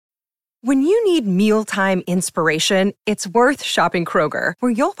When you need mealtime inspiration, it's worth shopping Kroger,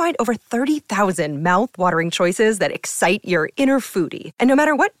 where you'll find over 30,000 mouth-watering choices that excite your inner foodie. And no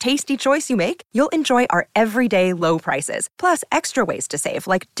matter what tasty choice you make, you'll enjoy our everyday low prices, plus extra ways to save,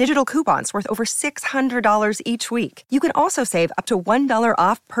 like digital coupons worth over $600 each week. You can also save up to $1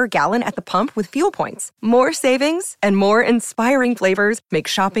 off per gallon at the pump with fuel points. More savings and more inspiring flavors make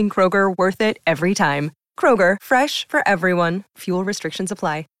shopping Kroger worth it every time. Kroger, fresh for everyone. Fuel restrictions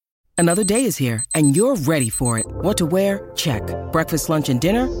apply. Another day is here, and you're ready for it. What to wear? Check. Breakfast, lunch, and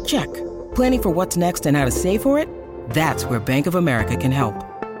dinner? Check. Planning for what's next and how to save for it? That's where Bank of America can help.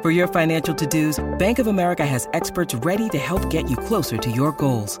 For your financial to-dos, Bank of America has experts ready to help get you closer to your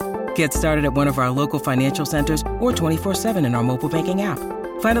goals. Get started at one of our local financial centers or 24/7 in our mobile banking app.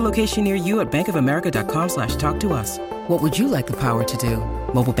 Find a location near you at bankofamerica.com/talktous. What would you like the power to do?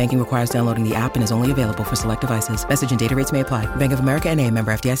 Mobile banking requires downloading the app and is only available for select devices. Message and data rates may apply. Bank of America N.A.,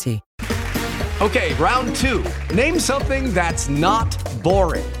 member FDIC. Okay, round two. Name something that's not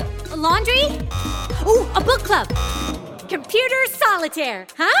boring. A laundry? Ooh, a book club. Computer solitaire,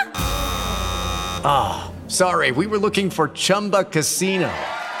 huh? Ah, sorry, we were looking for Chumba Casino.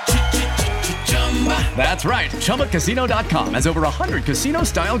 That's right, ChumbaCasino.com has over 100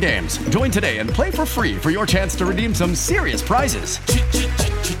 casino-style games. Join today and play for free for your chance to redeem some serious prizes.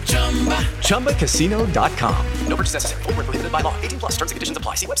 ChumbaCasino.com. No purchase necessary. Void where prohibited by law. 18 plus. Terms and conditions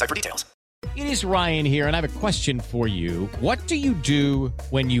apply. See website for details. It is Ryan here, and I have a question for you. What do you do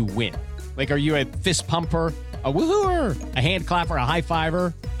when you win? Like, are you a fist pumper, a woohooer, a hand clapper, a high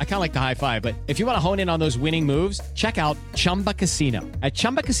fiver? I kind of like the high five, but if you want to hone in on those winning moves, check out Chumba Casino. At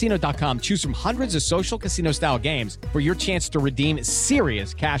ChumbaCasino.com, choose from hundreds of social casino-style games for your chance to redeem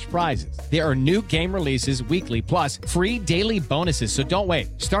serious cash prizes. There are new game releases weekly, plus free daily bonuses, so don't wait.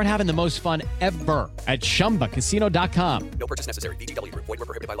 Start having the most fun ever at ChumbaCasino.com. No purchase necessary. VGW. Void where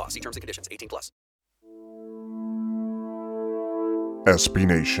prohibited by law. See terms and conditions. 18 plus. SB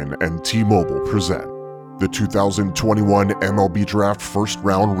Nation and T-Mobile present the 2021 MLB Draft First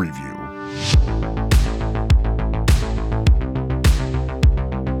Round Review.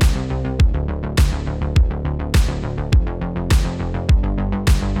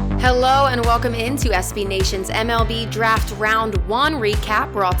 Hello and welcome into SB Nation's MLB Draft Round 1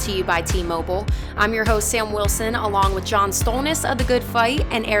 recap brought to you by T-Mobile. I'm your host Sam Wilson along with John Stolnis of The Good Fight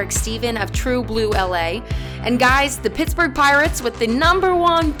and Eric Steven of True Blue LA. And guys, the Pittsburgh Pirates with the number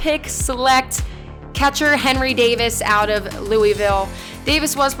 1 pick select catcher Henry Davis out of Louisville.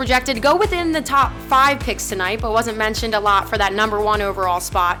 Davis was projected to go within the top 5 picks tonight, but wasn't mentioned a lot for that number 1 overall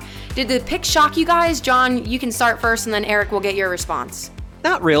spot. Did the pick shock you guys? John, you can start first and then Eric will get your response.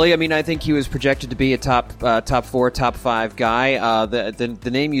 Not really. I mean, I think he was projected to be a top 4, top 5 guy. The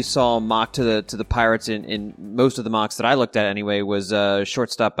name you saw mocked to the Pirates in most of the mocks that I looked at anyway was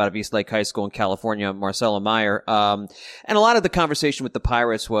shortstop out of East Lake High School in California, Marcelo Meyer. And a lot of the conversation with the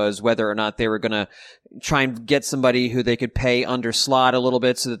Pirates was whether or not they were going to try and get somebody who they could pay under slot a little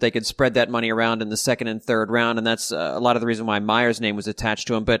bit so that they could spread that money around in the second and third round. And that's a lot of the reason why Meyer's name was attached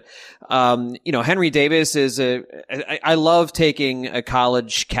to him. But, Henry Davis is I love taking a college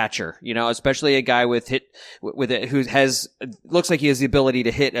catcher, especially a guy who looks like he has the ability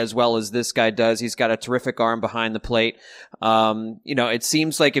to hit as well as this guy does. He's got a terrific arm behind the plate. It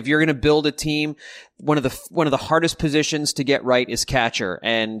seems like if you're going to build a team, one of the hardest positions to get right is catcher.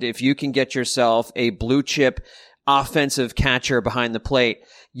 And if you can get yourself a blue chip offensive catcher behind the plate,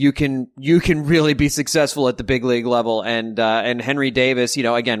 you can really be successful at the big league level. And Henry Davis,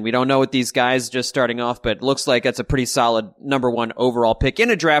 again, we don't know what these guys just starting off, but it looks like that's a pretty solid number 1 overall pick in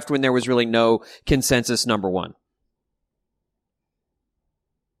a draft when there was really no consensus number 1.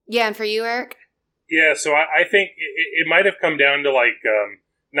 Yeah. And for you, Eric? Yeah. So I think it might have come down to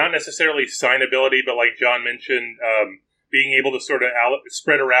not necessarily signability, but like John mentioned, being able to sort of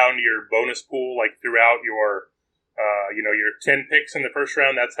spread around your bonus pool, throughout your 10 picks in the first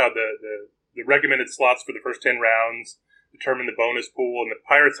round. That's how the recommended slots for the first 10 rounds determine the bonus pool. And the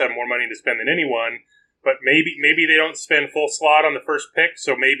Pirates have more money to spend than anyone, but maybe they don't spend full slot on the first pick.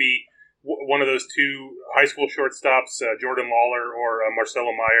 So maybe one of those 2 high school shortstops, Jordan Lawler or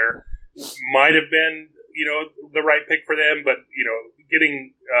Marcelo Meyer, might have been, the right pick for them. But,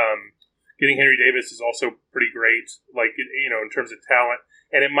 getting Henry Davis is also pretty great, in terms of talent.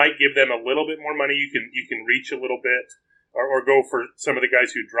 And it might give them a little bit more money. You can reach a little bit, or go for some of the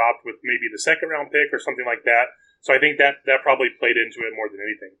guys who dropped with maybe the second round pick or something like that. So I think that probably played into it more than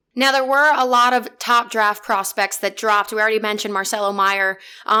anything. Now, there were a lot of top draft prospects that dropped. We already mentioned Marcelo Meyer.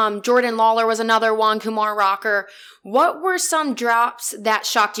 Jordan Lawler was another one, Kumar Rocker. What were some drops that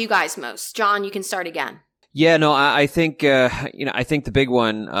shocked you guys most? John, you can start again. Yeah, no, I think, I think the big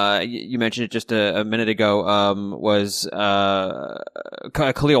one, you mentioned it just a minute ago, was,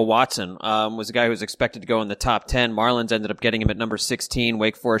 Khalil Watson, was a guy who was expected to go in the top 10. Marlins ended up getting him at number 16,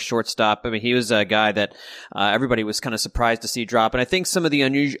 Wake Forest shortstop. I mean, he was a guy that, everybody was kind of surprised to see drop. And I think some of the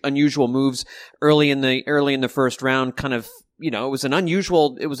unusual moves early in the first round kind of, it was an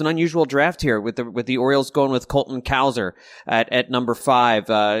unusual draft here with the Orioles going with Colton Cowser at number 5.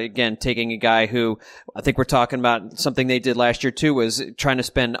 Again, taking a guy who I think we're talking about something they did last year too, was trying to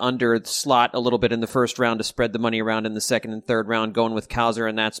spend under the slot a little bit in the first round to spread the money around in the second and third round, going with Cowser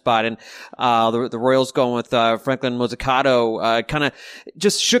in that spot. And, the Royals going with, Franklin Mozzicato, kind of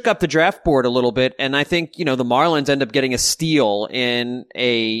just shook up the draft board a little bit. And I think, the Marlins end up getting a steal in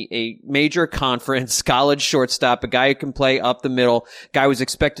a major conference college shortstop, a guy who can play up the middle. Guy was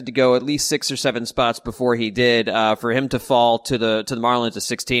expected to go at least 6 or 7 spots before he did. For him to fall to the Marlins at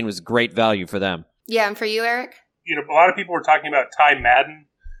 16 was great value for them. Yeah, and for you, Eric? A lot of people were talking about Ty Madden,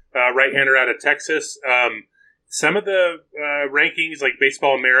 right-hander out of Texas. Some of the rankings, like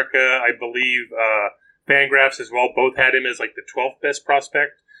Baseball America, I believe, Fangraphs as well, both had him as like the 12th best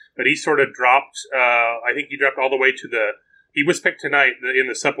prospect. But he sort of dropped. I think he dropped all the way to he was picked tonight in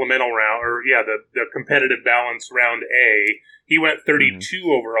the supplemental round, the competitive balance round A. He went 32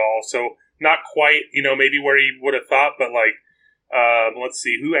 overall, so not quite, maybe where he would have thought, but like, let's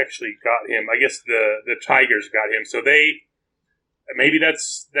see, who actually got him? I guess the Tigers got him. So maybe that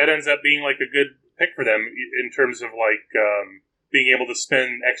ends up being like a good pick for them in terms of like, being able to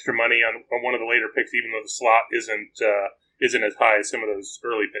spend extra money on one of the later picks, even though the slot isn't as high as some of those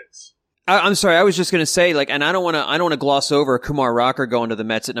early picks. I'm sorry. I was just going to say, and I don't want to gloss over Kumar Rocker going to the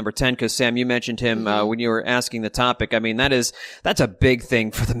Mets at number 10, because Sam, you mentioned him when you were asking the topic. I mean, that's a big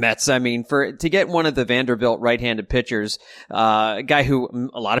thing for the Mets. I mean, to get one of the Vanderbilt right-handed pitchers, a guy who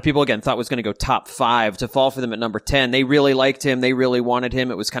a lot of people again thought was going to go top 5, to fall for them at number 10. They really liked him. They really wanted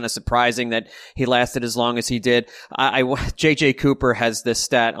him. It was kind of surprising that he lasted as long as he did. JJ Cooper has this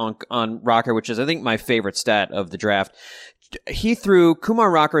stat on Rocker, which is I think my favorite stat of the draft.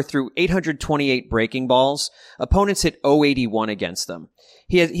 Kumar Rocker threw 828 breaking balls. Opponents hit 081 against them.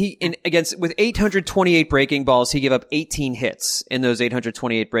 With 828 breaking balls, he gave up 18 hits in those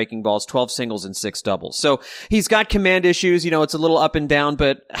 828 breaking balls, 12 singles and 6 doubles. So he's got command issues. It's a little up and down,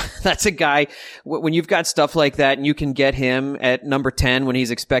 but that's a guy, when you've got stuff like that and you can get him at number 10 when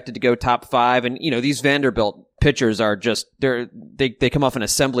he's expected to go top 5, and, these Vanderbilt pitchers are just, they come off an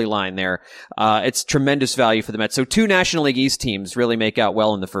assembly line there. It's tremendous value for the Mets. So 2 National League East teams really make out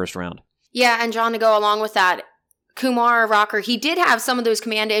well in the first round. Yeah, and John, to go along with that, Kumar Rocker, he did have some of those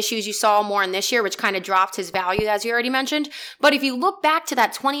command issues you saw more in this year, which kind of dropped his value, as you already mentioned. But if you look back to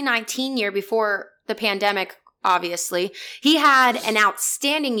that 2019 year before the pandemic, obviously, he had an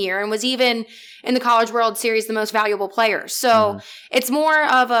outstanding year and was even in the College World Series the most valuable player. So it's more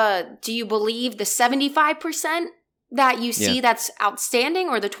of do you believe the 75% that you see that's outstanding,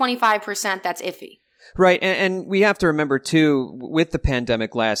 or the 25% that's iffy? Right, and we have to remember too, with the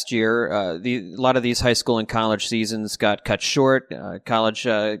pandemic last year, a lot of these high school and college seasons got cut short. College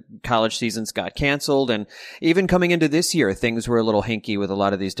seasons got canceled, and even coming into this year, things were a little hinky with a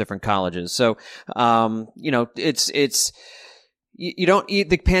lot of these different colleges. So,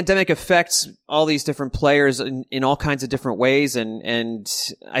 the pandemic affects all these different players in all kinds of different ways. And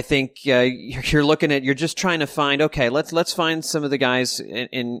I think, you're just trying to find, okay, let's find some of the guys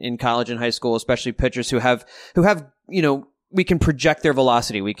in college and high school, especially pitchers who have, we can project their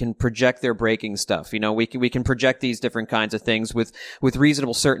velocity. We can project their breaking stuff. We can project these different kinds of things with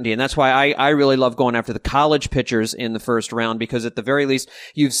reasonable certainty. And that's why I really love going after the college pitchers in the first round, because at the very least,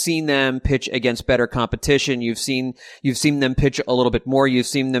 you've seen them pitch against better competition. You've seen them pitch a little bit more. You've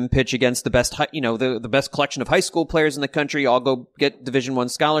seen them pitch against the best, the best collection of high school players in the country, all go get Division I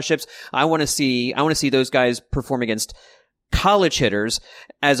scholarships. I want to see those guys perform against college hitters,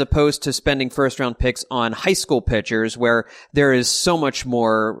 as opposed to spending first round picks on high school pitchers, where there is so much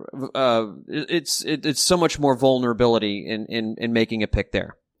more, it's so much more vulnerability in making a pick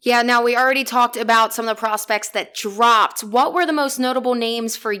there. Yeah, now we already talked about some of the prospects that dropped. What were the most notable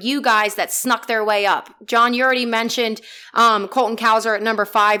names for you guys that snuck their way up? John, you already mentioned Colton Cowser at number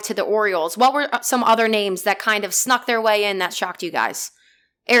 5 to the Orioles. What were some other names that kind of snuck their way in that shocked you guys?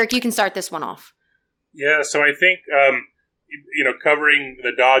 Eric, you can start this one off. Yeah, so I think, covering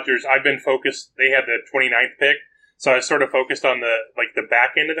the Dodgers, I've been focused, they had the 29th pick, so I was sort of focused on the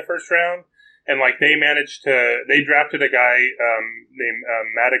back end of the first round. And they drafted a guy named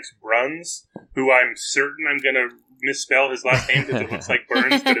Maddox Bruns, who I'm certain I'm going to misspell his last name because it looks like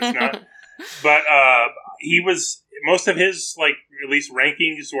Burns, but it's not. But he was, most of his release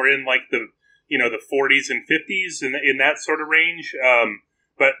rankings were in the 40s and 50s in that sort of range.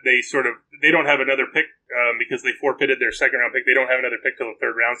 But they don't have another pick because they forfeited their second round pick. They don't have another pick till the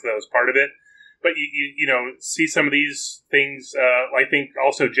third round, so that was part of it. But you see some of these things. I think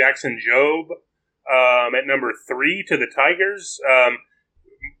also Jackson Jobe at number 3 to the Tigers.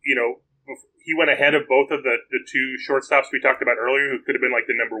 He went ahead of both of the two shortstops we talked about earlier, who could have been like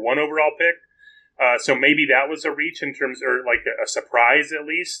the number 1 overall pick. So maybe that was a reach in terms, or like a surprise at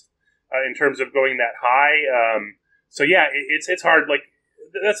least, in terms of going that high. So yeah, it's hard. Like,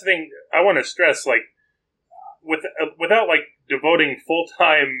 that's the thing I want to stress. Like, without like devoting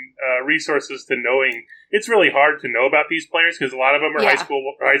full-time resources to knowing, it's really hard to know about these players because a lot of them are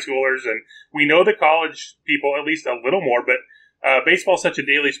high schoolers, and we know the college people at least a little more. But baseball is such a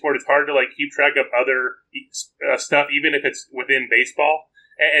daily sport; it's hard to like keep track of other stuff, even if it's within baseball.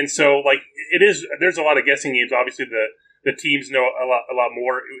 And so, like, there's a lot of guessing games. Obviously, the teams know a lot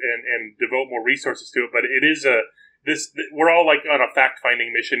more and devote more resources to it. But it is we're all like on a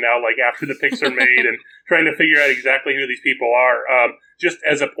fact-finding mission now, like after the picks are made and trying to figure out exactly who these people are. Just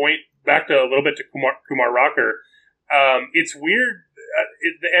as a point, back to a little bit to Kumar Rocker, it's weird.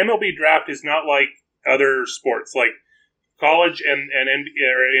 The MLB draft is not like other sports, like college and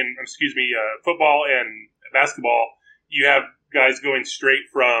football and basketball. You have guys going straight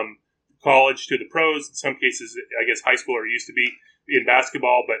from college to the pros. In some cases, I guess high school or used to be in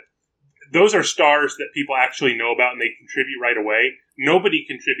basketball, but those are stars that people actually know about and they contribute right away. Nobody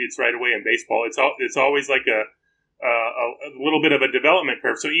contributes right away in baseball. It's always like a little bit of a development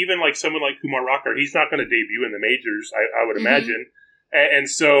curve. So even like someone like Kumar Rocker, he's not going to debut in the majors, I would imagine. And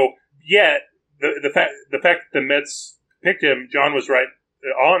so, yet the fact that the Mets picked him, John was right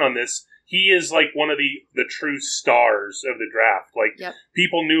on this. He is like one of the true stars of the draft. Like,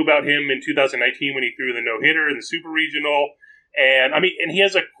 people knew about him in 2019 when he threw the no-hitter in the Super Regional. And I mean, and he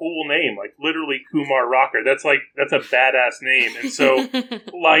has a cool name, like literally Kumar Rocker. That's a badass name. And so,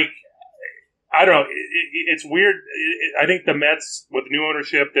 like, I don't know. It's weird. I think the Mets, with new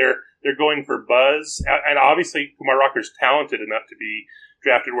ownership, they're going for buzz. And obviously, Kumar Rocker's talented enough to be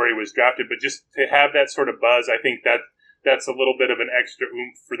drafted where he was drafted. But just to have that sort of buzz, I think that's a little bit of an extra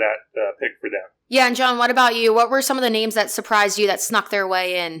oomph for that pick for them. Yeah, and John, what about you? What were some of the names that surprised you that snuck their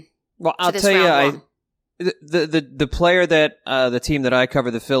way in? Well, I'll tell you, the player that the team that I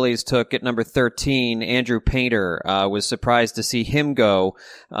cover, the Phillies, took at number 13, Andrew Painter, was surprised to see him go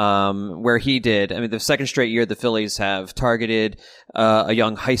where he did. I mean, the second straight year the Phillies have targeted a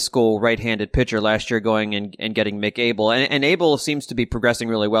young high school right-handed pitcher, last year going and getting Mick Abel. And Abel seems to be progressing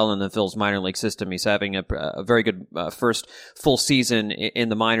really well in the Phil's minor league system. He's having a very good first full season in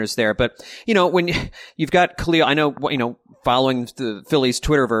the minors there. But, when you've got Khalil, I know, following the Phillies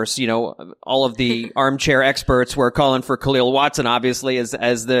Twitterverse, all of the armchair experts were calling for Khalil Watson, obviously, as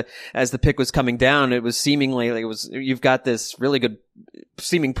the pick was coming down. It was seemingly, you've got this really good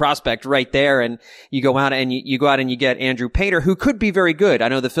seeming prospect right there, and you go out and you get Andrew Painter, who could be very good. I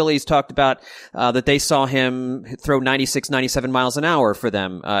know the Phillies talked about that they saw him throw 96, 97 miles an hour for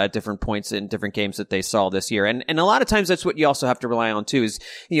them at different points in different games that they saw this year. And a lot of times that's what you also have to rely on too, is,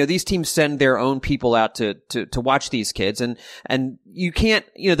 these teams send their own people out to watch these kids, and you can't,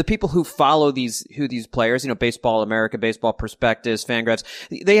 the people who follow these players, Baseball America, Baseball Prospectus, Fangraphs,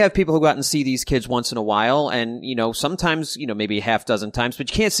 they have people who go out and see these kids once in a while, and sometimes maybe half dozen times, but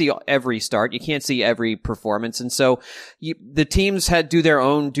you can't see every start, you can't see every performance, and so the teams do their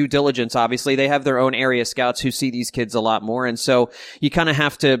own due diligence. Obviously, they have their own area scouts who see these kids a lot more, and so you kind of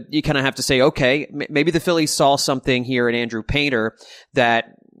have to say, okay, maybe the Phillies saw something here in Andrew Painter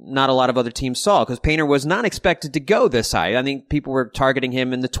that not a lot of other teams saw, because Painter was not expected to go this high. I think people were targeting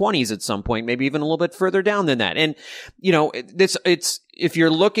him in the 20s at some point, maybe even a little bit further down than that. And, it's if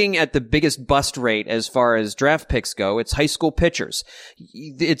you're looking at the biggest bust rate as far as draft picks go, it's high school pitchers.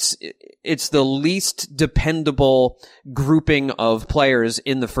 It's the least dependable grouping of players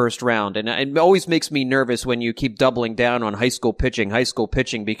in the first round. And it always makes me nervous when you keep doubling down on high school pitching,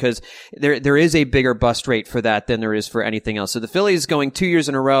 because there is a bigger bust rate for that than there is for anything else. So the Phillies going 2 years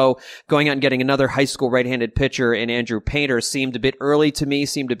in a row, going out and getting another high school right-handed pitcher in Andrew Painter seemed a bit early to me,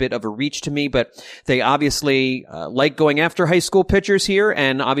 seemed a bit of a reach to me, but they obviously like going after high school pitchers here,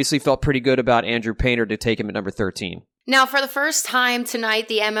 and obviously felt pretty good about Andrew Painter to take him at number 13. Now, for the first time tonight,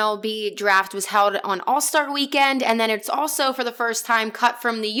 the MLB draft was held on All-Star Weekend, and then it's also for the first time cut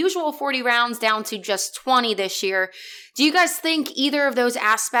from the usual 40 rounds down to just 20 this year. Do you guys think either of those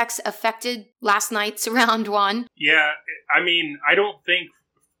aspects affected last night's round one? Yeah, I mean, I don't think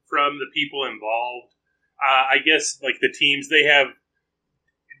from the people involved, I guess like the teams, they have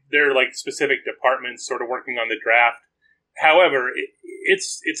their like specific departments sort of working on the draft. However,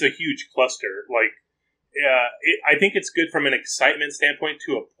 it's a huge cluster. Like, I think it's good from an excitement standpoint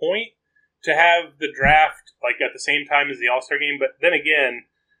to a point to have the draft like at the same time as the All-Star game. But then again,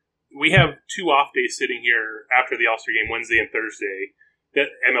 we have 2 off days sitting here after the All-Star game, Wednesday and Thursday,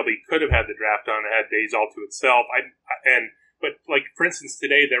 that MLB could have had the draft on. It had days all to itself. But like, for instance,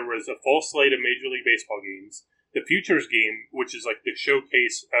 today there was a full slate of Major League Baseball games. The Futures game, which is like the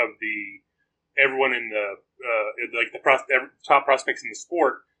showcase of everyone in the top prospects in the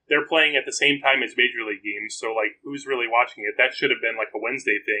sport, they're playing at the same time as Major League games. So like, who's really watching it? That should have been like a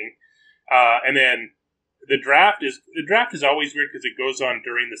Wednesday thing. And then the draft is always weird because it goes on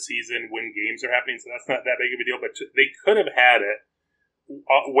during the season when games are happening. So that's not that big of a deal. But they could have had it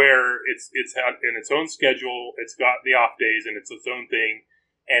where it's in its own schedule. It's got the off days and it's its own thing,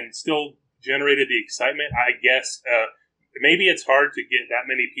 and still generated the excitement. I guess maybe it's hard to get that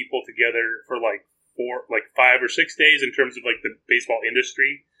many people together for like 5 or 6 days in terms of like the baseball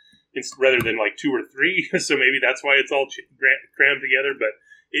industry, rather than like 2 or 3. So maybe that's why it's all crammed together. But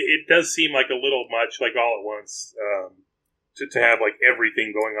it does seem like a little much, like all at once, to have like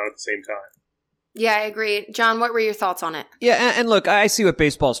everything going on at the same time. Yeah, I agree. John, what were your thoughts on it? Yeah, and look, I see what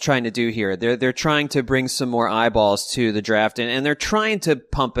baseball's trying to do here. They're trying to bring some more eyeballs to the draft, and they're trying to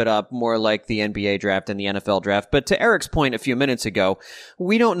pump it up more like the NBA draft and the NFL draft. But to Eric's point a few minutes ago,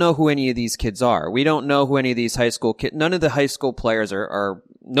 we don't know who any of these kids are. We don't know who any of these high school kids. None of the high school players are.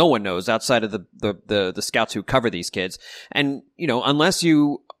 No one knows outside of the scouts who cover these kids. And unless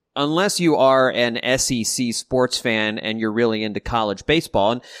you are an SEC sports fan and you're really into college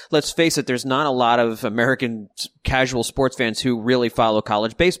baseball, and let's face it, there's not a lot of American casual sports fans who really follow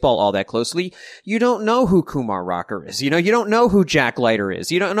college baseball all that closely. You don't know who Kumar Rocker is. You don't know who Jack Leiter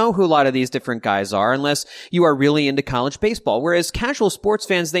is. You don't know who a lot of these different guys are unless you are really into college baseball. Whereas casual sports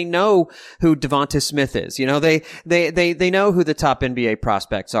fans, they know who Devonta Smith is. They know who the top NBA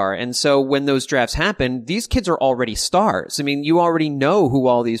prospects are. And so when those drafts happen, these kids are already stars. I mean, you already know who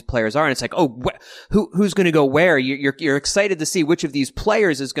all these players are, and it's like, who's going to go where? You're excited to see which of these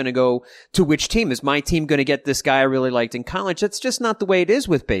players is going to go to which team. Is my team going to get this guy I really liked in college? That's just not the way it is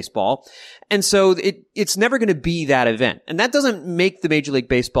with baseball. And so it's never going to be that event. And that doesn't make the Major League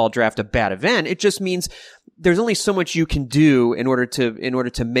Baseball draft a bad event. It just means there's only so much you can do in order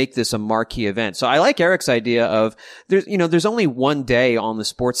to make this a marquee event. So I like Eric's idea of there's only one day on the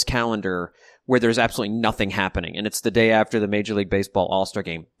sports calendar where there's absolutely nothing happening, and it's the day after the Major League Baseball All-Star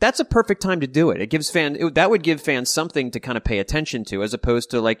game. That's a perfect time to do it. That would give fans something to kind of pay attention to, as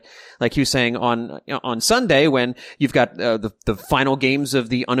opposed to like you saying on Sunday when you've got the final games of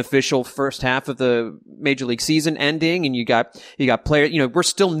the unofficial first half of the Major League season ending, and you got players. We're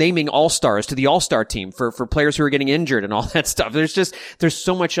still naming All-Stars to the All-Star team for players who are getting injured and all that stuff. There's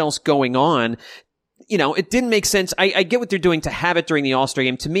so much else going on. It didn't make sense. I get what they're doing to have it during the All-Star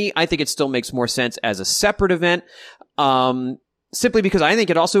game. To me, I think it still makes more sense as a separate event. Simply because I think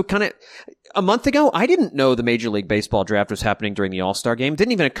it also a month ago, I didn't know the Major League Baseball draft was happening during the All-Star game. It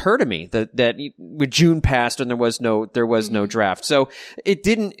didn't even occur to me that with June passed and there was no draft. So it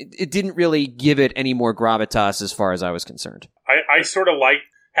didn't really give it any more gravitas as far as I was concerned. I sort of like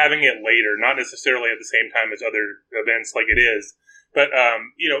having it later, not necessarily at the same time as other events like it is. But,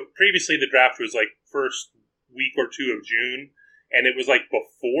 previously the draft was like first week or 2 of June, and it was like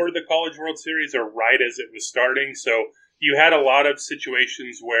before the College World Series or right as it was starting. So you had a lot of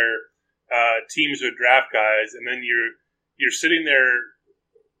situations where teams would draft guys, and then you're sitting there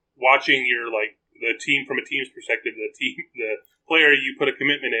watching the team from a team's perspective, the player you put a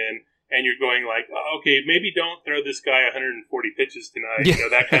commitment in, and you're going like, oh, okay, maybe don't throw this guy 140 pitches tonight,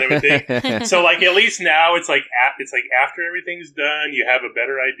 that kind of a thing. So like at least now it's like after everything's done, you have a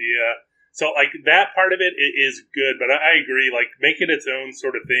better idea. So like that part of it is good, but I agree. Like make it its own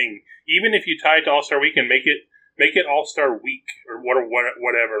sort of thing. Even if you tie it to All-Star Weekend, make it All-Star Week or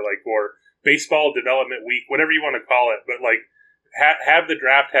whatever, like, or Baseball Development Week, whatever you want to call it. But like have the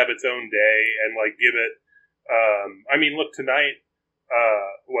draft have its own day and like give it. Look tonight.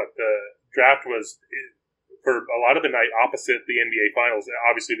 The draft was for a lot of the night opposite the NBA Finals.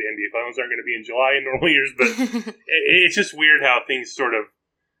 Obviously, the NBA Finals aren't going to be in July in normal years, but it's just weird how things sort of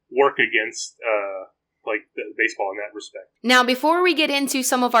work against the baseball in that respect. Now, before we get into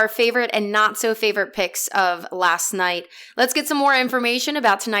some of our favorite and not so favorite picks of last night, let's get some more information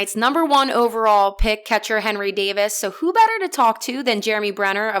about tonight's number 1 overall pick, catcher Henry Davis. So who better to talk to than Jeremy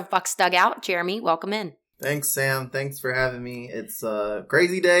Brenner of Bucks Dugout? Jeremy, welcome in. Thanks, Sam. Thanks for having me. It's a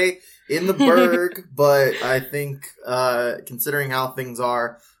crazy day in the Berg, but I think considering how things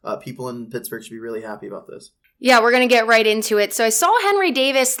are, people in Pittsburgh should be really happy about this. Yeah, we're going to get right into it. So I saw Henry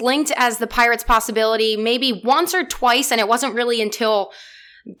Davis linked as the Pirates possibility maybe once or twice, and it wasn't really until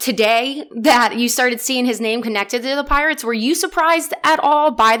today that you started seeing his name connected to the Pirates. Were you surprised at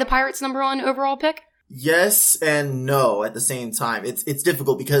all by the Pirates' #1 overall pick? Yes and no at the same time. It's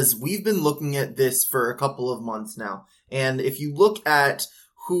difficult because we've been looking at this for a couple of months now. And if you look at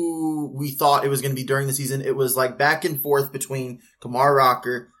who we thought it was going to be during the season, it was like back and forth between Kumar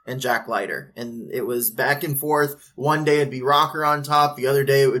Rocker and Jack Leiter. And it was back and forth. One day it'd be Rocker on top. The other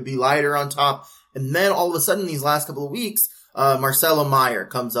day it would be Leiter on top. And then all of a sudden these last couple of weeks, Marcelo Meyer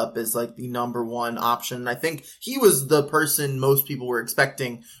comes up as like the #1 option. I think he was the person most people were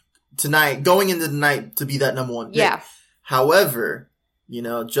expecting tonight, going into the night, to be that #1 pick. Yeah. However,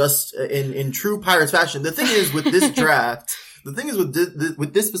 just in true Pirates fashion, the thing is with this draft,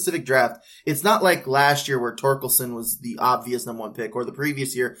 with this specific draft, it's not like last year where Torkelson was the obvious #1 pick, or the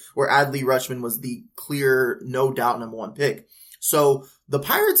previous year where Adley Rutschman was the clear, no doubt #1 pick. So the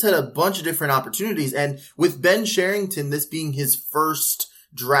Pirates had a bunch of different opportunities, and with Ben Cherington, this being his first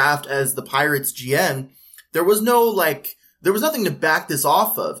draft as the Pirates GM, there was nothing to back this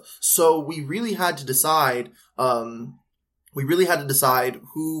off of. So we really had to decide, who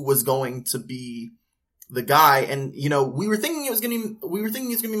was going to be the guy. And, we were thinking it was going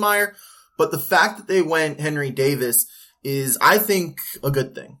to be Meyer, but the fact that they went Henry Davis is, I think, a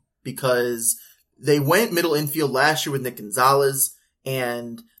good thing, because they went middle infield last year with Nick Gonzalez,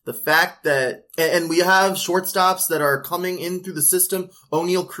 and the fact that, and we have shortstops that are coming in through the system.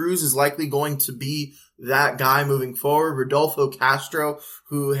 O'Neal Cruz is likely going to be that guy moving forward. Rodolfo Castro,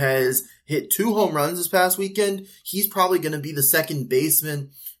 who has hit 2 home runs this past weekend, he's probably going to be the second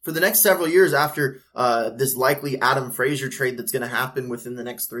baseman for the next several years after this likely Adam Frazier trade that's going to happen within the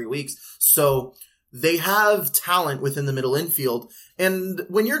next 3 weeks. So they have talent within the middle infield. And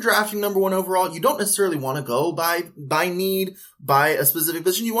when you're drafting #1 overall, you don't necessarily want to go by need, by a specific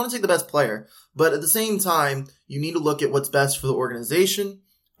position. You want to take the best player. But at the same time, you need to look at what's best for the organization.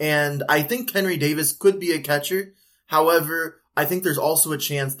 And I think Henry Davis could be a catcher. However, I think there's also a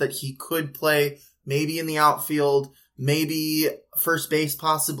chance that he could play maybe in the outfield, maybe first base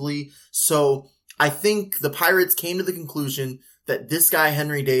possibly. So I think the Pirates came to the conclusion that this guy,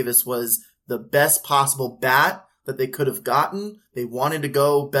 Henry Davis, was the best possible bat that they could have gotten. They wanted to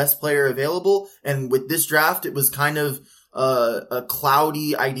go best player available. And with this draft, it was kind of a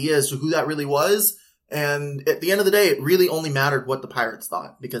cloudy idea as to who that really was. And at the end of the day, it really only mattered what the Pirates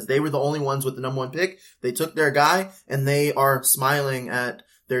thought, because they were the only ones with the #1 pick. They took their guy, and they are smiling at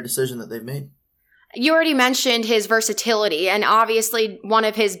their decision that they've made. You already mentioned his versatility, and obviously one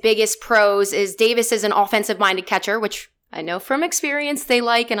of his biggest pros is Davis is an offensive-minded catcher, which I know from experience they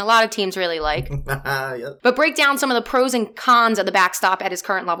like, and a lot of teams really like. Yep. But break down some of the pros and cons of the backstop at his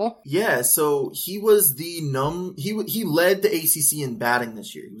current level. Yeah, so he was he led the ACC in batting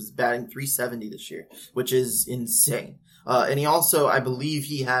this year. He was batting .370 this year, which is insane. And he also, I believe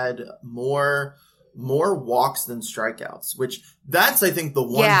he had more walks than strikeouts, which that's, I think, the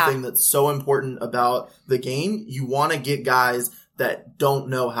one thing that's so important about the game. You want to get guys that don't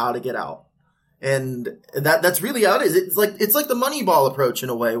know how to get out. And that's really how it is. It's like the Moneyball approach in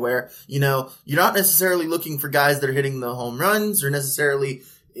a way where, you're not necessarily looking for guys that are hitting the home runs or necessarily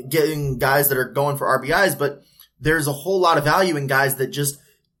getting guys that are going for RBIs, but there's a whole lot of value in guys that just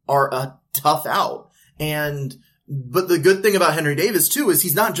are a tough out. But the good thing about Henry Davis too is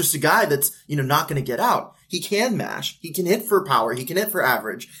he's not just a guy that's, not going to get out. He can mash. He can hit for power. He can hit for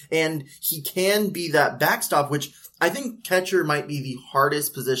average, and he can be that backstop, which I think catcher might be the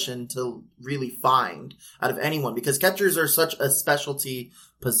hardest position to really find out of anyone, because catchers are such a specialty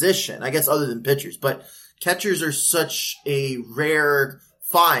position, I guess, other than pitchers, but catchers are such a rare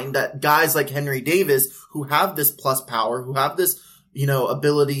find that guys like Henry Davis, who have this plus power, who have this,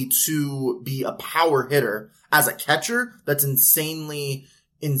 ability to be a power hitter as a catcher, that's insanely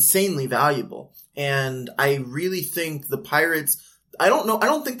valuable. And I really think the Pirates, I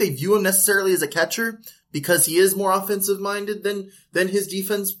don't think they view him necessarily as a catcher, because he is more offensive minded than his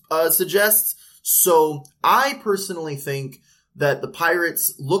defense suggests. So I personally think that the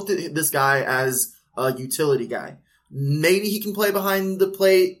Pirates looked at this guy as a utility guy. Maybe he can play behind the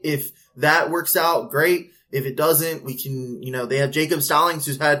plate. If that works out, great. If it doesn't, we can, they have Jacob Stallings,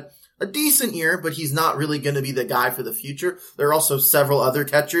 who's had a decent year, but he's not really going to be the guy for the future. There are also several other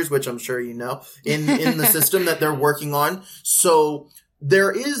catchers, which I'm sure in the system that they're working on. So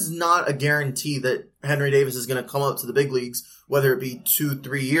there is not a guarantee that Henry Davis is going to come up to the big leagues, whether it be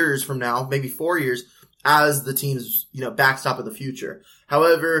 2-3 years from now, maybe 4 years, as the team's, backstop of the future.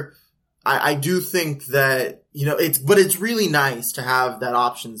 However, I do think that, it's really nice to have that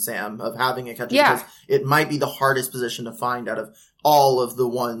option, Sam, of having a catcher because it might be the hardest position to find out of all of the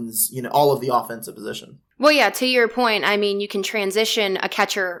ones, all of the offensive position. Well, yeah, to your point, I mean, you can transition a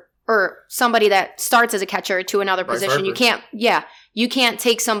catcher or somebody that starts as a catcher to another position. You can't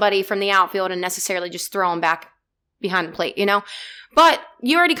take somebody from the outfield and necessarily just throw them back behind the plate, But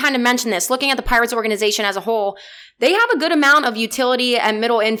you already kind of mentioned this. Looking at the Pirates organization as a whole, they have a good amount of utility and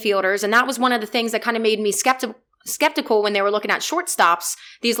middle infielders, and that was one of the things that kind of made me skeptical when they were looking at shortstops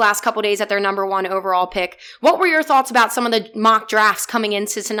these last couple days at their number 1 overall pick. What were your thoughts about some of the mock drafts coming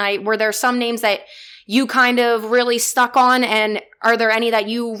into tonight? Were there some names that you kind of really stuck on, and are there any that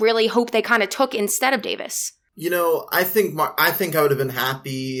you really hope they kind of took instead of Davis? I think I would have been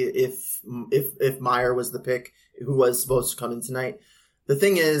happy if Meyer was the pick who was supposed to come in tonight. The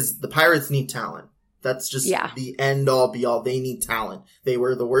thing is, the Pirates need talent. That's just the end all be all. They need talent. They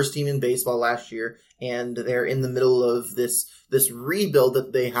were the worst team in baseball last year, and they're in the middle of this rebuild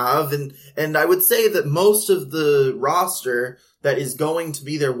that they have. And I would say that most of the roster that is going to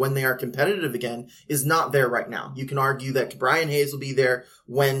be there when they are competitive again is not there right now. You can argue that Brian Hayes will be there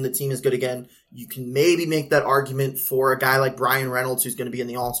when the team is good again. You can maybe make that argument for a guy like Brian Reynolds, who's going to be in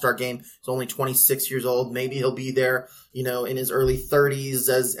the All-Star game. He's only 26 years old. Maybe he'll be there, in his early 30s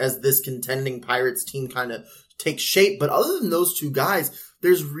as this contending Pirates team kind of takes shape. But other than those two guys,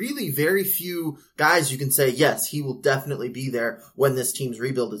 there's really very few guys you can say, yes, he will definitely be there when this team's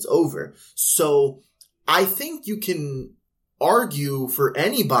rebuild is over. So I think you can argue for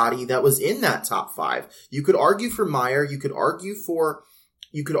anybody that was in that top 5. You could argue for Meyer. You could argue for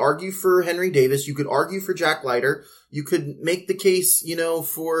Henry Davis. You could argue for Jack Leiter. You could make the case,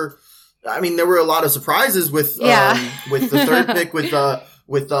 there were a lot of surprises with the third pick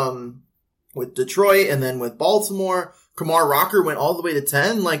with Detroit and then with Baltimore. Kumar Rocker went all the way to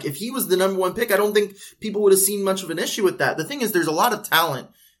 10. Like, if he was the number 1 pick, I don't think people would have seen much of an issue with that. The thing is, there's a lot of talent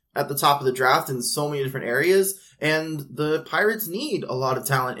at the top of the draft in so many different areas, and the Pirates need a lot of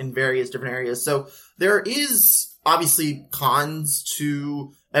talent in various different areas. So there is obviously cons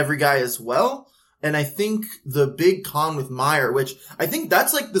to every guy as well. And I think the big con with Meyer, which I think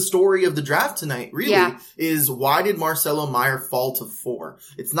that's like the story of the draft tonight, really, is why did Marcelo Meyer fall to 4?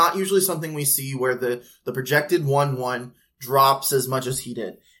 It's not usually something we see where the projected 1-1 drops as much as he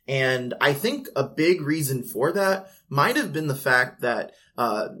did. And I think a big reason for that might have been the fact that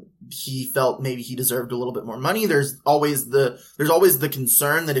he felt maybe he deserved a little bit more money. There's always the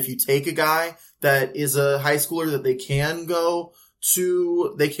concern that if you take a guy that is a high schooler that they can go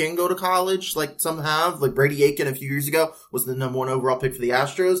to college, like some have. Like Brady Aiken a few years ago was the number 1 overall pick for the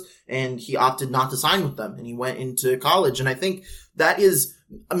Astros, and he opted not to sign with them, and he went into college. And I think that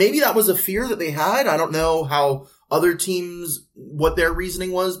was a fear that they had. I don't know how other teams, what their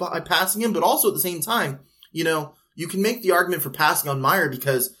reasoning was by passing him, but also at the same time, you can make the argument for passing on Meyer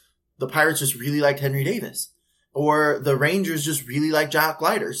because the Pirates just really liked Henry Davis, or the Rangers just really liked Jack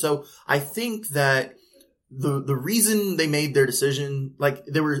Leiter. So I think that the reason they made their decision, like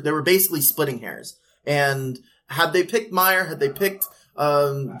they were basically splitting hairs. And had they picked Meyer, had they picked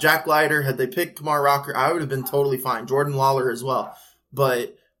Jack Leiter, had they picked Kumar Rocker, I would have been totally fine. Jordan Lawler as well.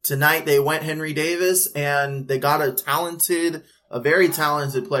 But tonight they went Henry Davis, and they got a very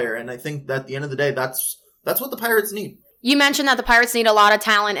talented player. And I think that at the end of the day, that's what the Pirates need. You mentioned that the Pirates need a lot of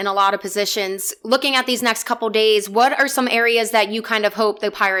talent in a lot of positions. Looking at these next couple days, what are some areas that you kind of hope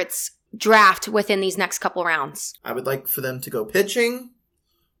the Pirates draft within these next couple rounds? I would like for them to go pitching,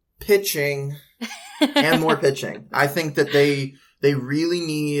 and more pitching. I think that they really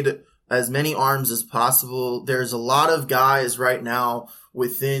need as many arms as possible. There's a lot of guys right now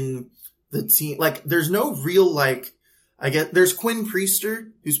within the team. Like, there's no real, there's Quinn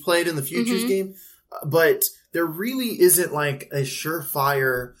Priester, who's played in the Futures game, but there really isn't a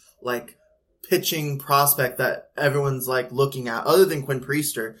surefire, pitching prospect that everyone's looking at other than Quinn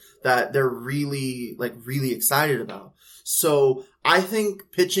Priester that they're really excited about. So I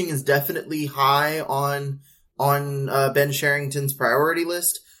think pitching is definitely high on Ben Sherrington's priority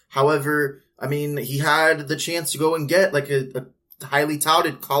list. However, he had the chance to go and get a highly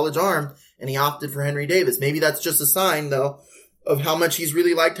touted college arm, and he opted for Henry Davis. Maybe that's just a sign though of how much he's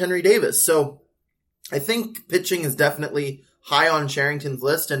really liked Henry Davis. So I think pitching is definitely high on Sherrington's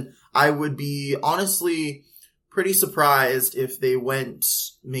list, and I would be honestly pretty surprised if they went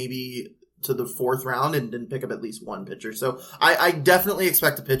maybe to the 4th round and didn't pick up at least one pitcher. So I definitely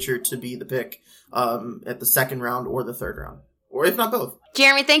expect a pitcher to be the pick at the 2nd round or the 3rd round, or if not both.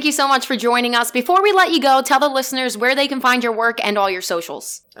 Jeremy, thank you so much for joining us. Before we let you go, tell the listeners where they can find your work and all your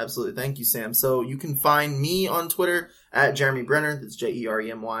socials. Absolutely. Thank you, Sam. So you can find me on Twitter at Jeremy Brenner. That's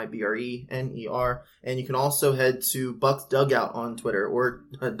JeremyBrenner. And you can also head to Bucks Dugout on Twitter, or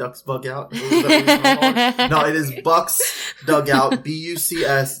Ducks Bug Out. No, it is Bucks Dugout,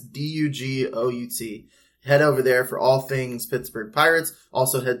 BucsDugout. Head over there for all things Pittsburgh Pirates.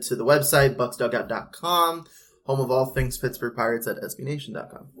 Also head to the website, bucksdugout.com, home of all things Pittsburgh Pirates at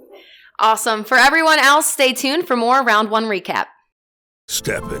SBNation.com. Awesome. For everyone else, stay tuned for more Round 1 recap.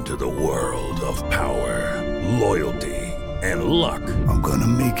 Step into the world of power, loyalty, and luck. I'm gonna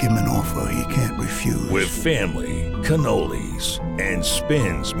make him an offer he can't refuse. With family, cannolis, and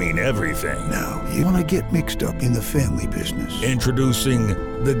spins mean everything. Now, you wanna get mixed up in the family business. Introducing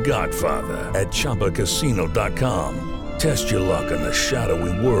The Godfather at ChumbaCasino.com. Test your luck in the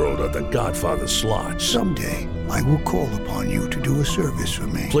shadowy world of The Godfather slot. Someday, I will call upon you to do a service for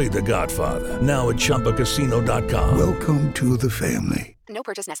me. Play The Godfather now at ChumbaCasino.com. Welcome to the family. No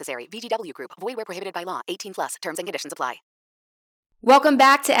purchase necessary. VGW Group. Void where prohibited by law. 18+. Terms and conditions apply. Welcome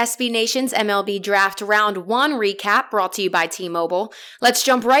back to SB Nation's MLB Draft Round 1 recap, brought to you by T-Mobile. Let's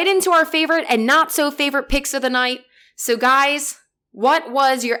jump right into our favorite and not so favorite picks of the night. So guys, what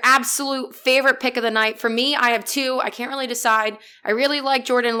was your absolute favorite pick of the night? For me, I have two. I can't really decide. I really like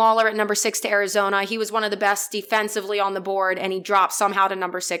Jordan Lawler at number 6 to Arizona. He was one of the best defensively on the board, and he dropped somehow to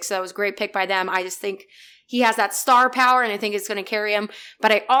number 6. So that was a great pick by them. I just think he has that star power, and I think it's going to carry him.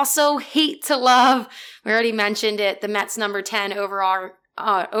 But I also hate to love, we already mentioned it, the Mets number 10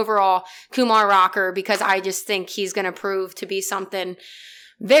 overall Kumar Rocker, because I just think he's going to prove to be something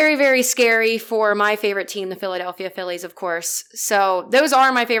very, very scary for my favorite team, the Philadelphia Phillies, of course. So those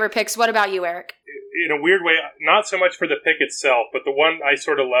are my favorite picks. What about you, Eric? In a weird way, not so much for the pick itself, but the one I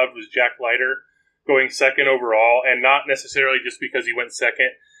sort of loved was Jack Leiter going 2nd overall, and not necessarily just because he went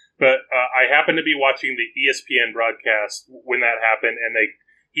 2nd, but I happened to be watching the ESPN broadcast when that happened, and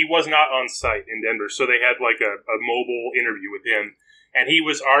he was not on site in Denver, so they had like a mobile interview with him, and he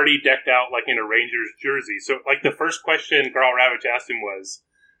was already decked out like in a Rangers jersey. So like the first question Karl Ravech asked him was,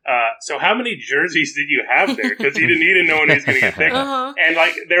 so how many jerseys did you have there? Because he didn't know when he was going to get picked. And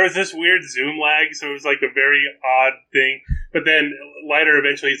like there was this weird Zoom lag, so it was like a very odd thing. But then Leiter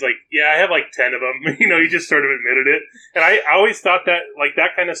eventually he's like, yeah, I have like 10 of them. He just sort of admitted it. And I always thought that like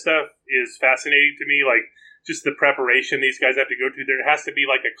that kind of stuff is fascinating to me. Like just the preparation these guys have to go through. There has to be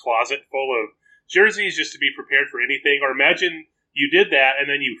like a closet full of jerseys just to be prepared for anything. Or imagine you did that and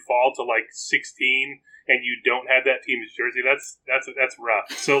then you fall to like 16 and you don't have that team's jersey. That's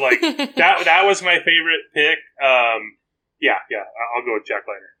rough. So like that was my favorite pick. Yeah, I'll go with Jack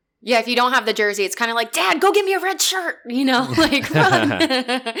Leiter. Yeah, if you don't have the jersey, it's kind of like, Dad, go get me a red shirt. Like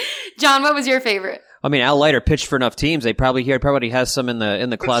run. John, what was your favorite? I mean, Al Leiter pitched for enough teams. He probably has some in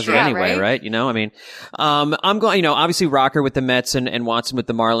the closet anyway, right? I'm going, obviously Rocker with the Mets and Watson with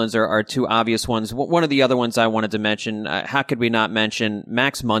the Marlins are two obvious ones. One of the other ones I wanted to mention, how could we not mention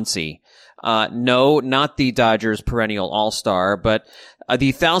Max Muncy? No, not the Dodgers perennial all-star, but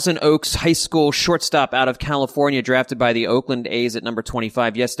the Thousand Oaks High School shortstop out of California, drafted by the Oakland A's at number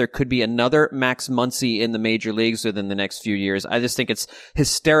 25. Yes, there could be another Max Muncy in the major leagues within the next few years. I just think it's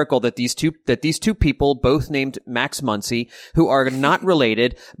hysterical that these two people, both named Max Muncy, who are not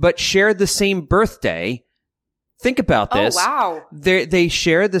related but share the same birthday. Think about this. Oh, wow. They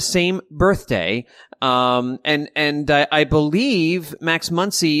share the same birthday. And I believe Max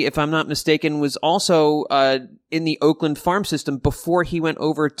Muncy, if I'm not mistaken, was also, in the Oakland farm system before he went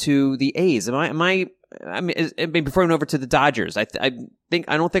over to the A's. Before he went over to the Dodgers. I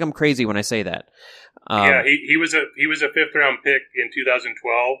don't think I'm crazy when I say that. Yeah, he was a 5th round pick in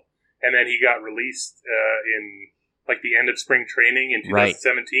 2012, and then he got released, in like the end of spring training in 2017. Right.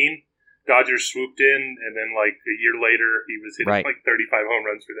 Dodgers swooped in, and then like a year later, he was hitting like 35 home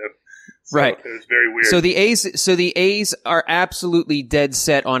runs for them. So it was very weird. So the A's are absolutely dead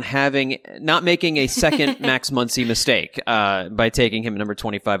set on not making a second Max Muncy mistake, by taking him number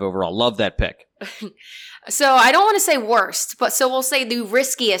 25 overall. Love that pick. So I don't want to say worst, but so we'll say the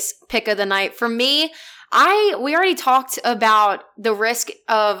riskiest pick of the night. For me, we already talked about the risk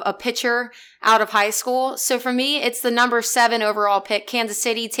of a pitcher out of high school. So for me, it's the number 7 overall pick, Kansas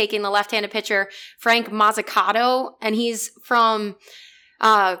City, taking the left-handed pitcher, Frank Mazzucato. And he's from,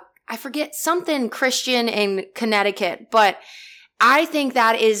 I forget, something Christian in Connecticut. But I think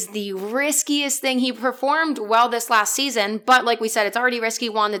that is the riskiest thing. He performed well this last season, but like we said, it's already risky,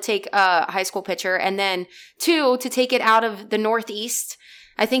 1, to take a high school pitcher, and then 2, to take it out of the Northeast.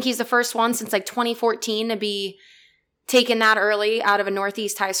 I think he's the first one since like 2014 to be taken that early out of a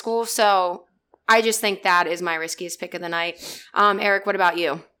Northeast high school. So I just think that is my riskiest pick of the night. Eric, what about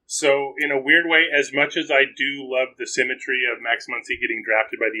you? So in a weird way, as much as I do love the symmetry of Max Muncy getting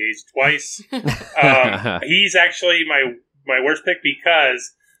drafted by the A's twice, he's actually my worst pick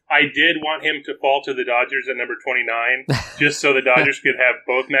because I did want him to fall to the Dodgers at number 29, just so the Dodgers could have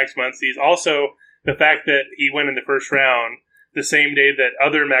both Max Muncies. Also, the fact that he went in the first round the same day that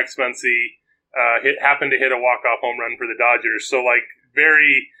other Max Muncy happened to hit a walk-off home run for the Dodgers. So, like,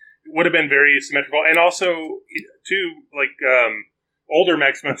 would have been very symmetrical. And also, too, like, older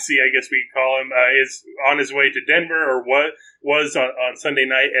Max Muncy, I guess we call him, is on his way to Denver, or what was on Sunday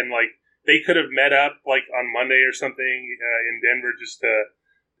night, and, like, they could have met up, like, on Monday or something in Denver just to,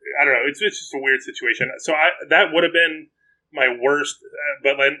 I don't know, it's just a weird situation. So that would have been my worst,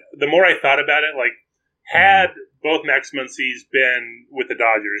 but then the more I thought about it, like, had both Max Muncies been with the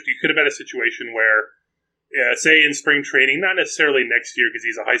Dodgers, you could have had a situation where, say in spring training, not necessarily next year because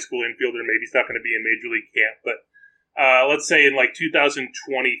he's a high school infielder, maybe he's not going to be in Major League camp, but let's say in like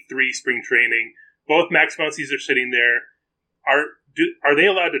 2023 spring training, both Max Muncies are sitting there. Are they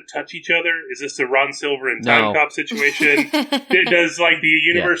allowed to touch each other? Is this a Ron Silver and Time Cop situation? Does like the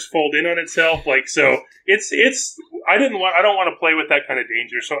universe fold in on itself? Like, so it's I don't want to play with that kind of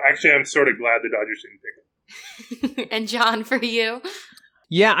danger. So actually, I'm sort of glad the Dodgers didn't pick him. And John, for you?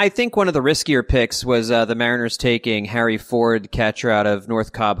 Yeah, I think one of the riskier picks was the Mariners taking Harry Ford, catcher out of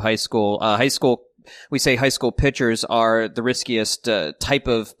North Cobb High School. We say high school pitchers are the riskiest type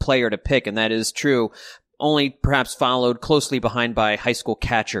of player to pick, and that is true. Only perhaps followed closely behind by high school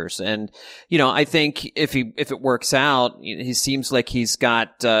catchers. And, you know, I think if it works out, he seems like he's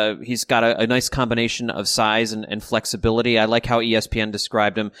got a nice combination of size and flexibility. I like how ESPN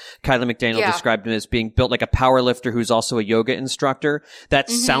described him. Kylie McDaniel described him as being built like a power lifter who's also a yoga instructor. That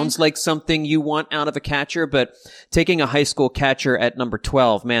sounds like something you want out of a catcher, but taking a high school catcher at number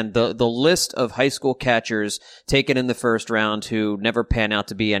 12, man, the list of high school catchers taken in the first round who never pan out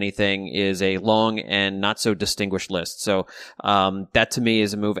to be anything is a long and not so distinguished list. So that to me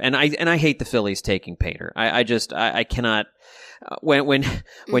is a move. And I hate the Phillies taking Pater. I cannot.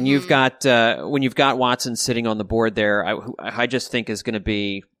 When you've got Watson sitting on the board there, I just think is going to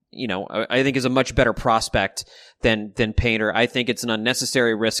be, you know, I think is a much better prospect than Painter. I think it's an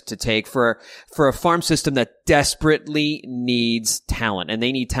unnecessary risk to take for a farm system that desperately needs talent, and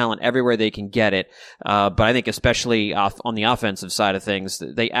they need talent everywhere they can get it. But I think especially on the offensive side of things,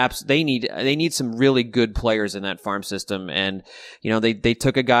 they need some really good players in that farm system. And, you know, they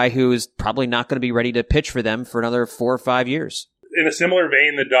took a guy who is probably not going to be ready to pitch for them for another 4 or 5 years. In a similar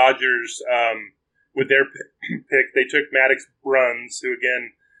vein, the Dodgers, with their pick, they took Maddox Bruns, who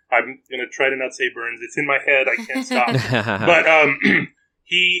again, I'm going to try to not say Burns. It's in my head. I can't stop. But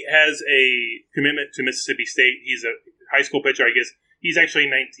he has a commitment to Mississippi State. He's a high school pitcher, I guess. He's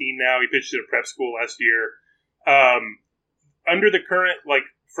actually 19 now. He pitched at a prep school last year. Under the current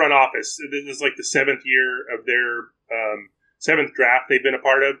front office, this is like the 7th year of their 7th draft they've been a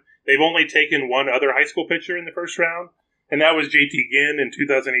part of. They've only taken one other high school pitcher in the first round, and that was JT Ginn in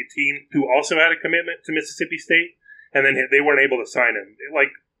 2018, who also had a commitment to Mississippi State, and then they weren't able to sign him.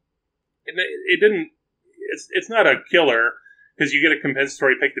 It's not a killer because you get a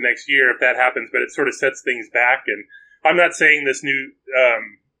compensatory pick the next year if that happens, but it sort of sets things back. And I'm not saying this new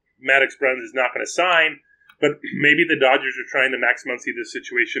Maddox Bruns is not going to sign, but maybe the Dodgers are trying to Max Muncy this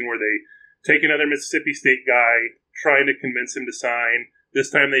situation where they take another Mississippi State guy, trying to convince him to sign.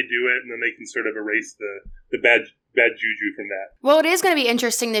 This time they do it, and then they can sort of erase the bad juju from that. Well, it is going to be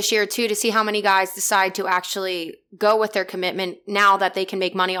interesting this year, too, to see how many guys decide to actually go with their commitment now that they can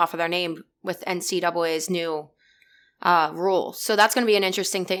make money off of their name with NCAA's new rule. So that's going to be an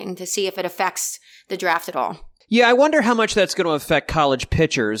interesting thing to see if it affects the draft at all. Yeah, I wonder how much that's going to affect college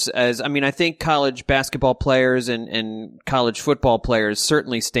pitchers. I think college basketball players and college football players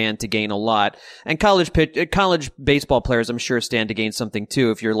certainly stand to gain a lot. And college baseball players, I'm sure, stand to gain something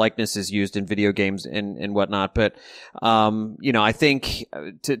too if your likeness is used in video games and whatnot. But, I think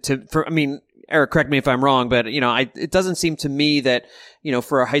Eric, correct me if I'm wrong, but, it doesn't seem to me that,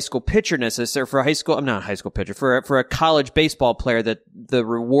 for a high school pitcher for a college baseball player that the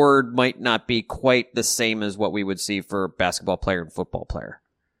reward might not be quite the same as what we would see for a basketball player and football player.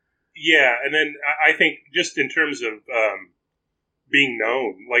 Yeah. And then I think just in terms of, being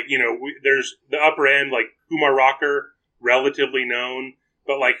known, there's the upper end, like Kumar Rocker, relatively known,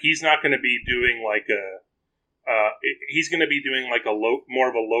 but he's not going to be doing he's going to be doing more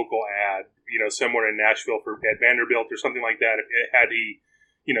of a local ad, somewhere in Nashville at Vanderbilt or something like that. Had he,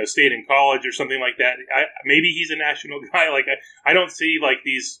 stayed in college or something like that, maybe he's a national guy. I don't see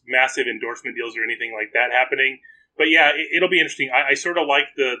these massive endorsement deals or anything like that happening. But yeah, it'll be interesting. I sort of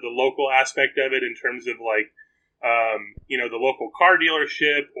like the local aspect of it in terms of the local car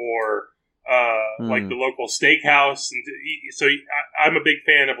dealership or like the local steakhouse. And so I'm a big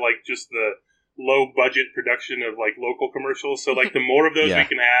fan of like just the low budget production of like local commercials. So like the more of those we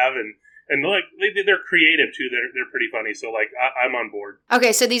can have, and like they're creative too. They're pretty funny. So like I'm on board.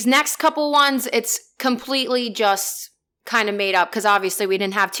 Okay, so these next couple ones, it's completely just kind of made up because obviously we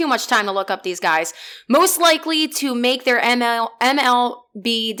didn't have too much time to look up these guys. Most likely to make their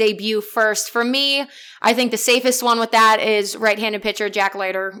MLB debut first. For me, I think the safest one with that is right-handed pitcher Jack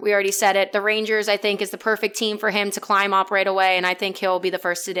Leiter. We already said it. The Rangers, I think, is the perfect team for him to climb up right away, and I think he'll be the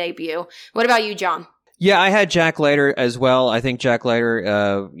first to debut. What about you, John? Yeah, I had Jack Leiter as well. I think Jack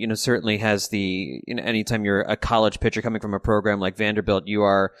Leiter, certainly has anytime you're a college pitcher coming from a program like Vanderbilt,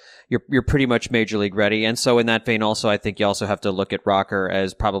 you're pretty much major league ready. And so in that vein also, I think you also have to look at Rocker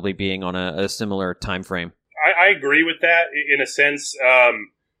as probably being on a similar time frame. I agree with that in a sense.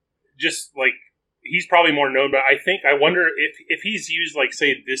 Just like he's probably more known, but I wonder if he's used like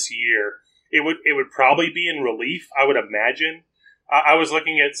say this year, it would probably be in relief, I would imagine. I was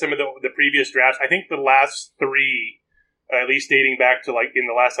looking at some of the previous drafts. I think the last three, at least dating back to like in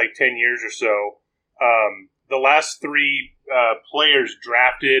the last like 10 years or so, the last three players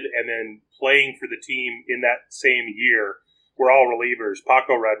drafted and then playing for the team in that same year were all relievers.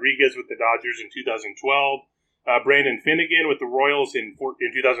 Paco Rodriguez with the Dodgers in 2012, Brandon Finnegan with the Royals in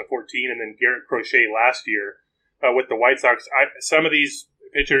 2014, and then Garrett Crochet last year with the White Sox. Some of these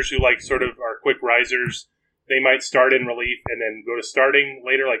pitchers who like sort of are quick risers, they might start in relief and then go to starting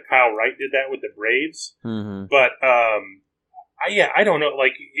later, like Kyle Wright did that with the Braves. Mm-hmm. But I don't know.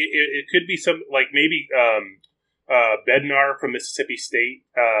 Like it could be some like maybe Bednar from Mississippi State.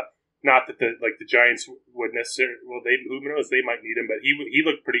 Not that the Giants would necessarily. Well, who knows? They might need him, but he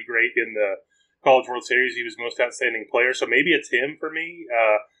looked pretty great in the College World Series. He was most outstanding player, so maybe it's him for me.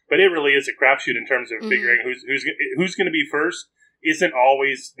 But it really is a crapshoot in terms of figuring who's going to be first. Isn't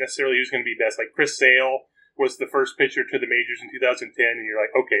always necessarily who's going to be best. Like Chris Sale was the first pitcher to the majors in 2010, and you're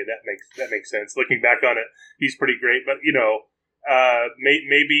like, okay, that makes sense. Looking back on it, he's pretty great. But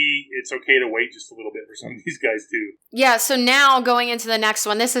maybe it's okay to wait just a little bit for some of these guys too. Yeah. So now going into the next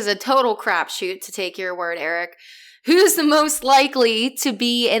one, this is a total crapshoot, to take your word, Eric. Who's the most likely to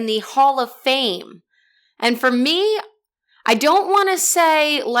be in the Hall of Fame? And for me, I don't want to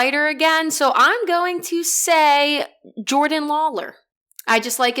say Leiter again, so I'm going to say Jordan Lawler. I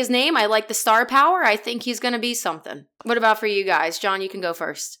just like his name. I like the star power. I think he's going to be something. What about for you guys? John, you can go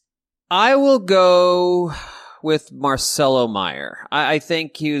first. I will go with Marcelo Meyer. I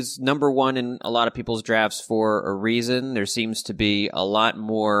think he was number one in a lot of people's drafts for a reason. There seems to be a lot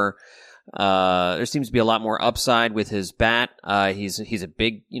more upside with his bat. He's a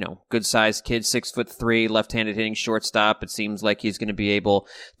big, good sized kid, 6'3", left-handed hitting shortstop. It seems like he's going to be able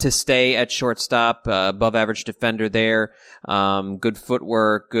to stay at shortstop, above average defender there. Good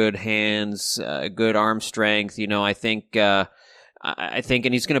footwork, good hands, good arm strength. I think,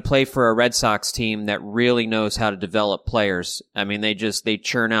 and he's going to play for a Red Sox team that really knows how to develop players. I mean, they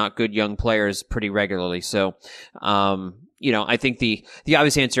churn out good young players pretty regularly. So, I think the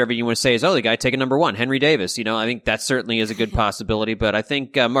obvious answer everyone want to say is, the guy taking number one, Henry Davis. I think that certainly is a good possibility, but I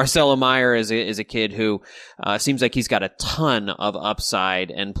think Marcelo Meyer is a kid who seems like he's got a ton of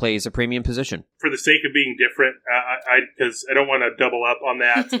upside and plays a premium position. For the sake of being different, because I don't want to double up on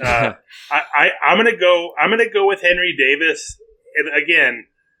that, I'm gonna go with Henry Davis. And again,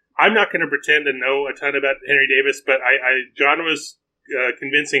 I'm not going to pretend to know a ton about Henry Davis, but John was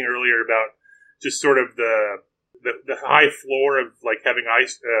convincing earlier about just sort of the high floor of like having a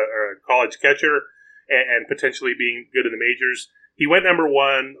college catcher and potentially being good in the majors. He went number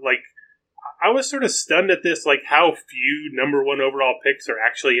one. Like, I was sort of stunned at this, like how few number one overall picks are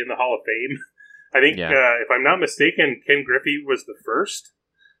actually in the Hall of Fame. I think, if I'm not mistaken, Ken Griffey was the first.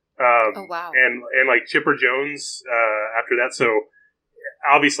 Oh, wow. And like Chipper Jones after that. So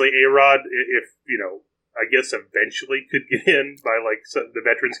obviously A-Rod, if, I guess eventually could get in by like the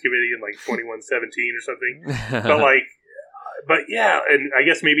Veterans Committee in like 2117 or something. But yeah, and I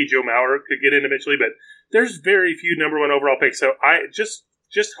guess maybe Joe Mauer could get in eventually, but there's very few number one overall picks. So I just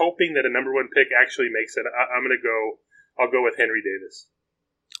hoping that a number one pick actually makes it. I'll go with Henry Davis.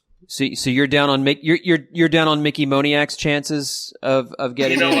 So you're down on you're down on Mickey Moniak's chances of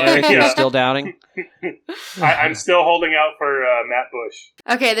getting in, Eric? You're still doubting? I'm still holding out for Matt Bush.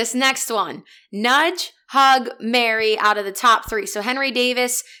 Okay, this next one. Nudge, hug, marry out of the top three. So Henry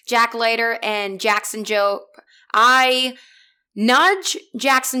Davis, Jack Leiter, and Jackson Jobe. I nudge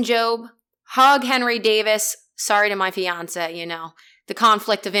Jackson Jobe, hug Henry Davis. Sorry to my fiance, the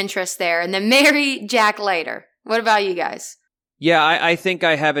conflict of interest there. And then marry Jack Leiter. What about you guys? Yeah, I think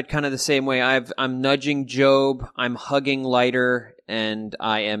I have it kind of the same way. I'm nudging Job, I'm hugging Leiter, and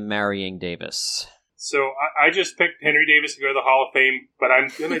I am marrying Davis. So I just picked Henry Davis to go to the Hall of Fame, but I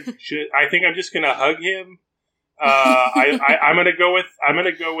think I'm just gonna hug him. I'm gonna go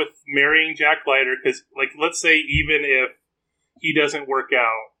with marrying Jack Leiter because, like, let's say even if he doesn't work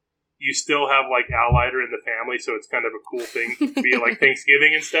out, you still have like Al Leiter in the family, so it's kind of a cool thing to be like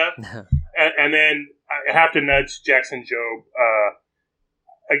Thanksgiving and stuff. And then I have to nudge Jackson Jobe.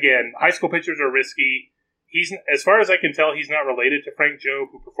 Again, high school pitchers are risky. He's, as far as I can tell, he's not related to Frank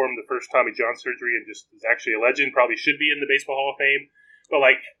Jobe, who performed the first Tommy John surgery and just is actually a legend. Probably should be in the Baseball Hall of Fame. But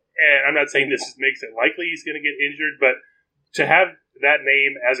like, and I'm not saying this makes it likely he's going to get injured, but to have that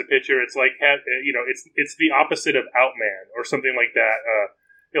name as a pitcher, it's like it's the opposite of Outman or something like that.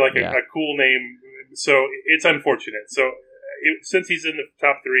 A cool name. So it's unfortunate. So since he's in the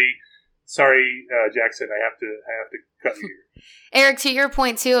top three, sorry, Jackson, I have to cut you here. Eric, to your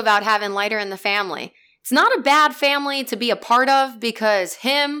point too about having Leiter in the family, it's not a bad family to be a part of because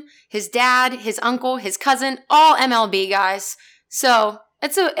him, his dad, his uncle, his cousin, all MLB guys. So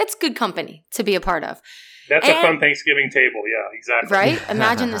it's good company to be a part of. That's a fun Thanksgiving table. Yeah, exactly. Right?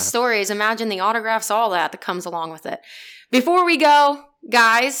 Imagine the stories, imagine the autographs, all that comes along with it. Before we go,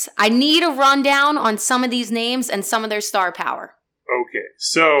 guys, I need a rundown on some of these names and some of their star power. Okay,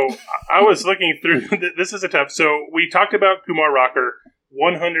 so I was looking through. This is a tough. So we talked about Kumar Rocker,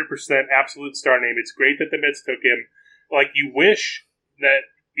 100% absolute star name. It's great that the Mets took him. Like, you wish that,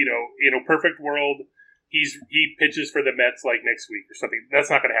 in a perfect world, he pitches for the Mets like next week or something. That's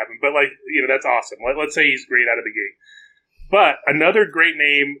not going to happen. But that's awesome. Let's say he's great out of the gate. But another great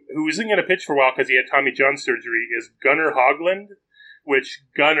name who isn't going to pitch for a while because he had Tommy John surgery is Gunnar Hoglund. Which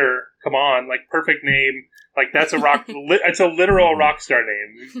Gunnar, come on, like perfect name. Like that's a rock. It's a literal rock star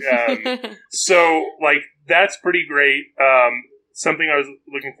name. So like that's pretty great. Something I was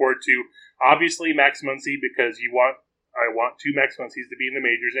looking forward to. Obviously Max Muncy because I want two Max Muncies to be in the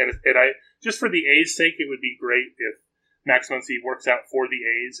majors, and I just for the A's sake, it would be great if Max Muncy works out for the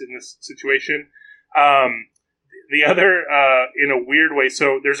A's in this situation. The other, in a weird way,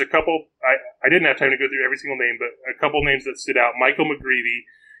 so there's a couple, I didn't have time to go through every single name, but a couple names that stood out. Michael McGreevy,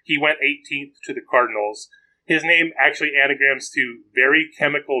 he went 18th to the Cardinals. His name actually anagrams to very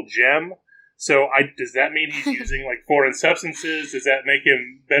chemical gem. So does that mean he's using like foreign substances? Does that make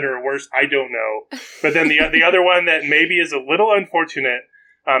him better or worse? I don't know. But then the other one that maybe is a little unfortunate,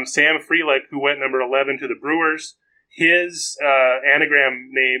 Sam Frelick, who went number 11 to the Brewers, his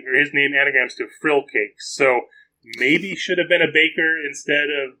name anagrams to Frill Cakes. So maybe should have been a baker instead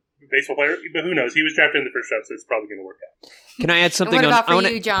of a baseball player, but who knows? He was drafted in the first round, so it's probably going to work out. Can I add something? And what about for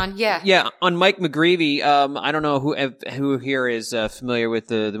you, John? Yeah, on Mike McGreevy. I don't know who here is familiar with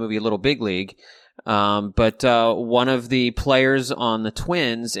the movie Little Big League. But one of the players on the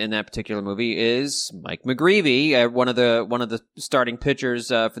Twins in that particular movie is Mike McGreevy, one of the starting pitchers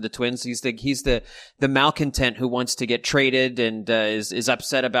for the Twins. He's the malcontent who wants to get traded and is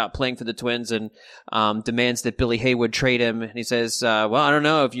upset about playing for the Twins and demands that Billy Haywood trade him. And he says, "Well, I don't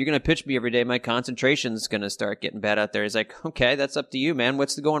know if you're going to pitch me every day. My concentration's going to start getting bad out there." He's like, "Okay, that's up to you, man.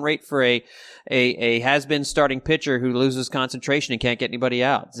 What's the going rate for a has-been starting pitcher who loses concentration and can't get anybody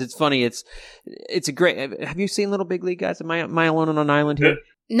out?" It's funny. It's a great. Have you seen Little Big League, guys? Am I alone on an island here?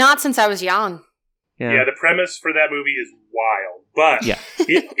 Not since I was young. Yeah, the premise for that movie is wild, but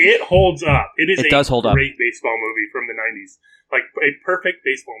it holds up. It does hold up. Great baseball movie from the 90s. Like a perfect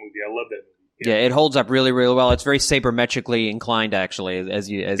baseball movie. I love that movie. Yeah, it holds up really, really well. It's very sabermetrically inclined, actually, as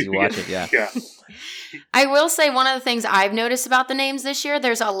you watch it. Yeah. I will say one of the things I've noticed about the names this year,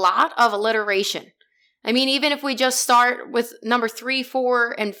 there's a lot of alliteration. I mean, even if we just start with number 3,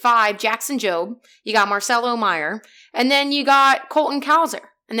 4, and 5, Jackson Jobe, you got Marcelo Meyer, and then you got Colton Cowser.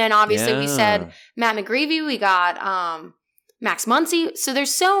 And then obviously we said Matt McGreevy, we got Max Muncy. So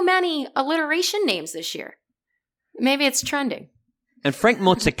there's so many alliteration names this year. Maybe it's trending. And Frank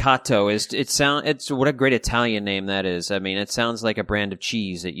Mozzicato it's what a great Italian name that is. I mean, it sounds like a brand of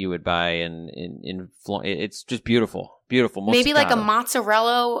cheese that you would buy in it's just beautiful. Beautiful. Mozzicato. Maybe like a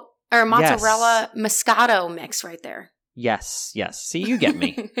mozzarella Moscato mix right there. Yes. See, you get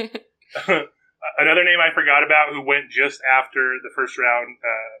me. Another name I forgot about who went just after the first round,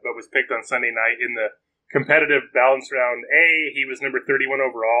 but was picked on Sunday night in the competitive balance round A. He was number 31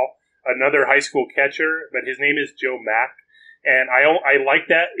 overall. Another high school catcher, but his name is Joe Mack. And I like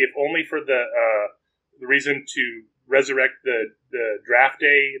that, if only for the reason to resurrect the draft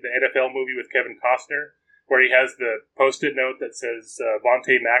day, the NFL movie with Kevin Costner, where he has the Post-it note that says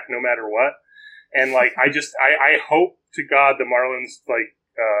Vontae Mack no matter what. And like I hope to God the Marlins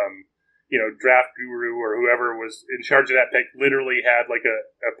Draft Guru or whoever was in charge of that pick literally had like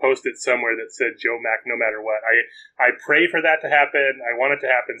a post-it somewhere that said Joe Mack no matter what. I pray for that to happen. I want it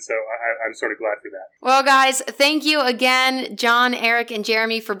to happen, so I'm sort of glad for that. Well, guys, thank you again, John, Eric, and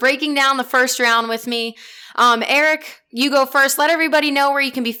Jeremy, for breaking down the first round with me. Eric, you go first. Let everybody know where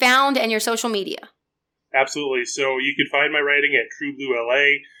you can be found and your social media. Absolutely. So you can find my writing at True Blue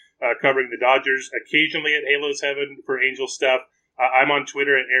LA, covering the Dodgers, occasionally at Halos Heaven for Angel stuff. I'm on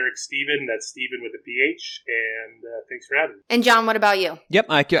Twitter at Eric Steven. That's Steven with a PH. And thanks for having me. And John, what about you? Yep,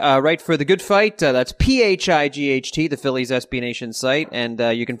 I write for The Good Fight. That's PHIGHT, the Phillies SB Nation site. And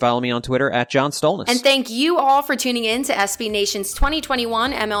you can follow me on Twitter at John Stolness. And thank you all for tuning in to SB Nation's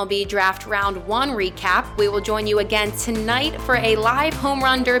 2021 MLB Draft Round 1 recap. We will join you again tonight for a live Home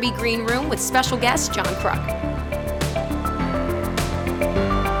Run Derby green room with special guest John Kruk.